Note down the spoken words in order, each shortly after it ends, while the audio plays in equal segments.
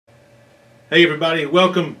Hey everybody,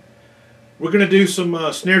 welcome. We're going to do some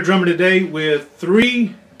snare drumming today with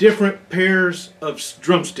 3 different pairs of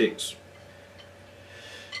drumsticks.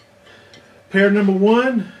 Pair number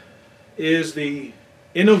 1 is the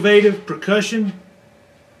innovative Percussion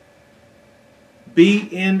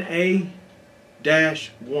BNA-1.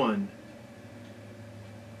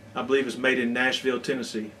 I believe it's made in Nashville,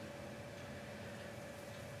 Tennessee.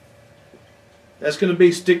 That's going to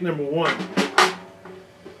be stick number 1.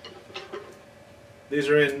 These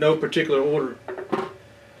are in no particular order.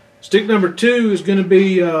 Stick number 2 is going to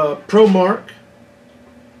be Pro Mark.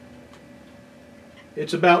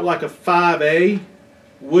 It's about like a 5A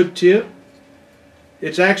wood tip.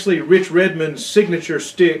 It's actually Rich Redmond's signature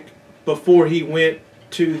stick before he went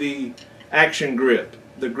to the action grip,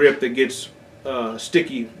 the grip that gets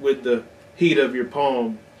sticky with the heat of your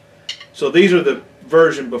palm. So these are the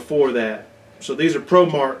version before that. So these are Pro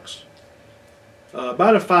Marks,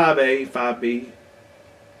 about a 5A, 5B.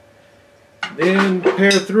 Then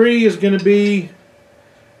pair 3 is going to be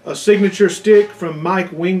a signature stick from Mike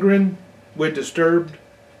Wingren with Disturbed,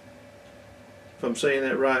 if I'm saying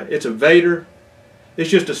that right. It's a Vater. It's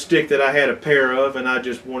just a stick that I had a pair of, and I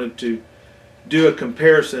just wanted to do a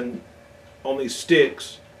comparison on these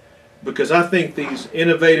sticks because I think these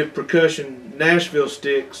innovative Percussion Nashville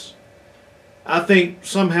sticks, I think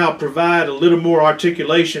somehow provide a little more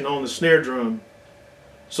articulation on the snare drum.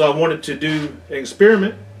 So I wanted to do an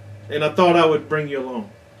experiment, and I thought I would bring you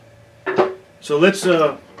along. So let's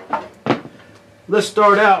start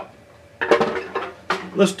out.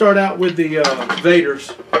 Let's start out with the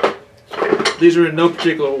Vaters. These are in no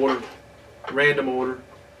particular order, random order.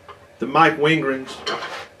 The Mike Wingrens.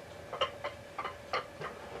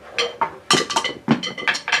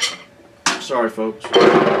 Sorry, folks.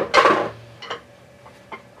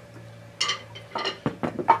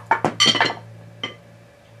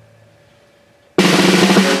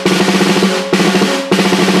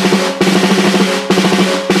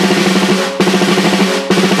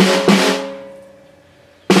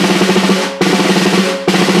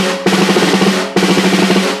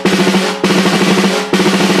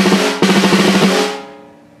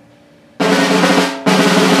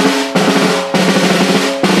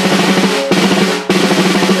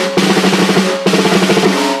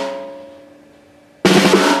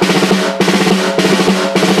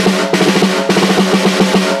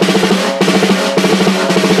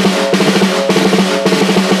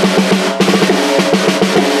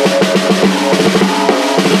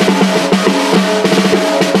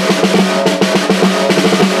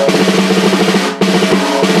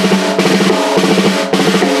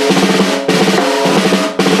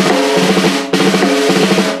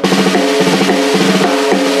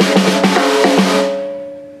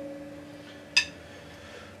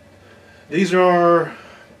 These are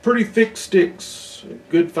pretty thick sticks,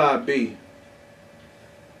 good 5B,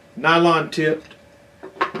 nylon tipped.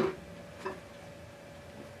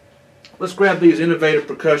 Let's grab these innovative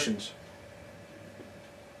Percussions,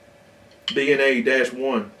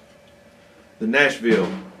 BNA-1, the Nashville.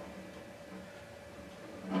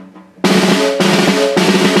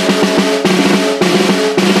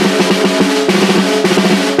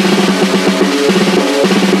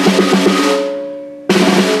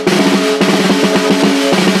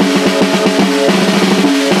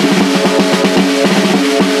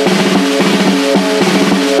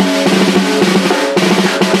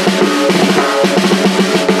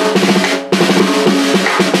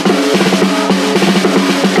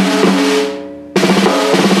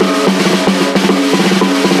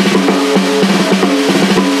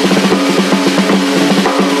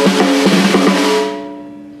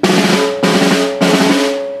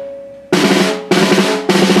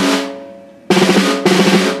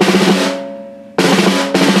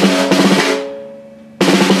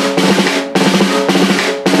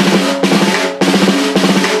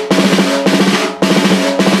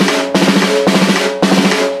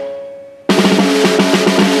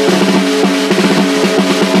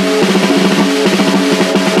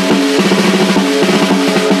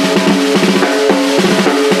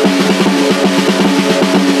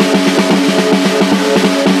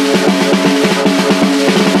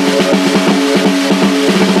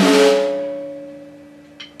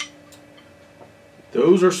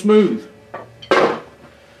 Those are smooth.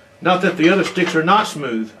 Not that the other sticks are not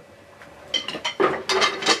smooth.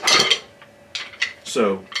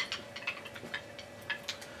 So,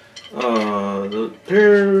 the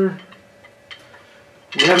pair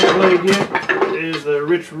we haven't played yet is the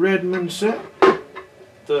Rich Redmond set,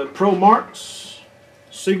 the Pro Marks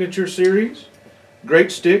Signature Series.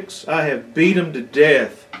 Great sticks. I have beat them to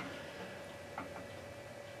death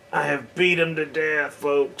I have beat them to death,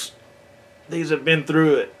 folks. These have been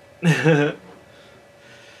through it.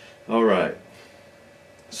 All right.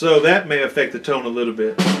 So that may affect the tone a little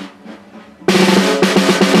bit.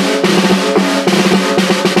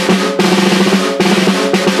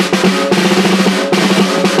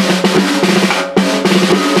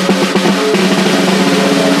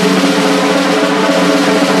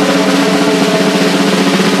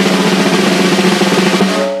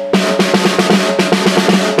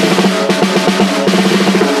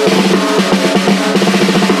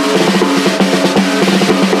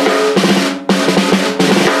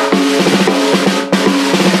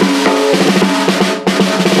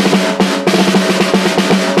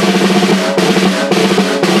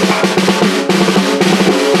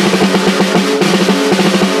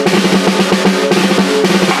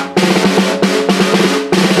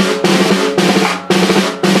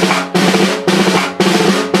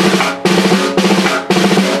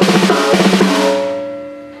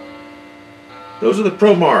 Those are the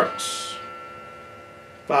Pro Marks.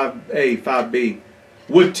 5A, 5B.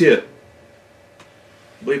 Wood tip.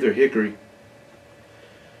 I believe they're hickory.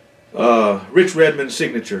 Rich Redmond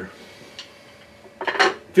signature.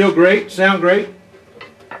 Feel great, sound great.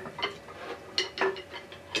 I'm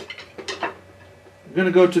going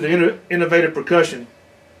to go to the Innovative Percussion.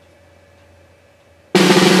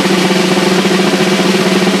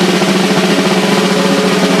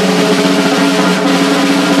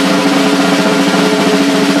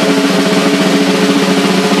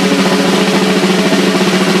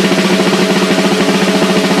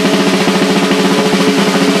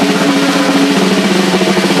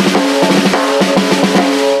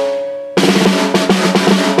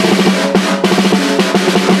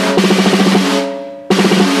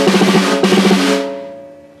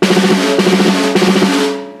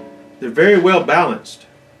 They're very well balanced.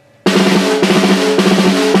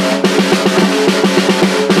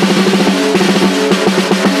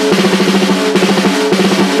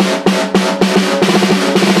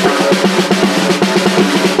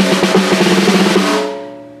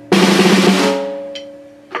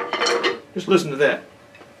 Just listen to that.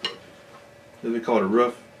 They call it a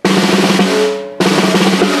roof.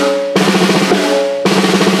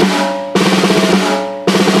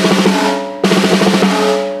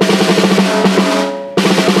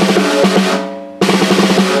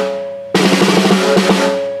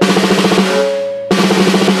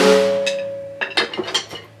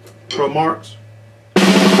 Pro Marks.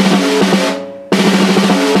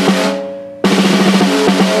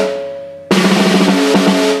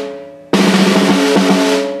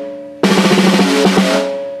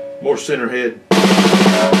 More center head.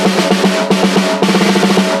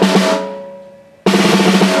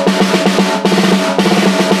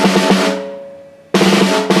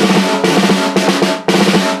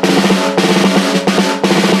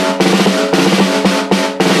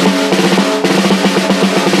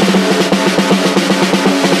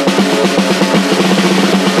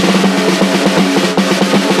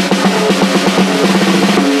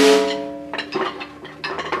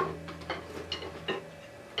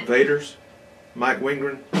 Vater's, Mike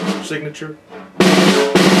Wingren signature.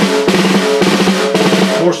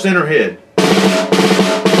 More center head.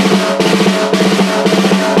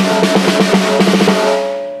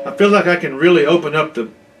 I feel like I can really open up the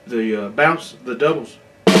bounce, the doubles.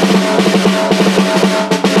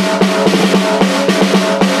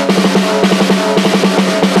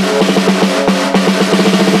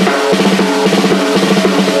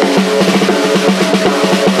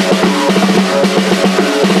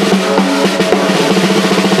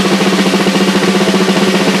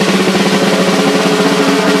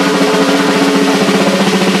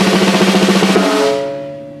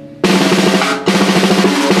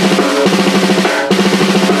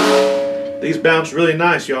 These bounce really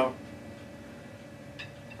nice, y'all.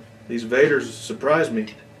 These Vaters surprised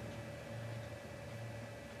me.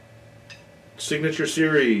 Signature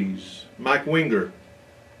Series, Mike Winger,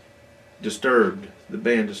 Disturbed, the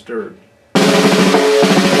band Disturbed. That's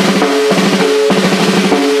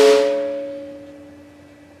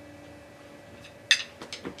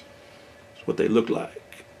what they look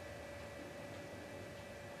like.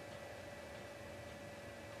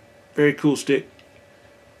 Very cool stick.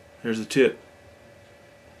 There's the tip.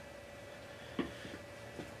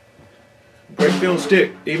 Great feeling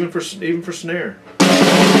stick, even for snare.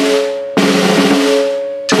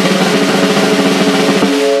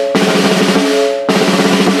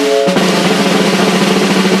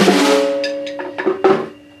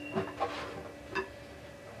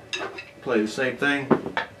 Play the same thing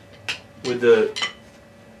with the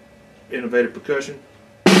Innovative Percussion.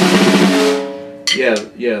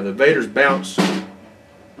 Yeah, the Vater's bounce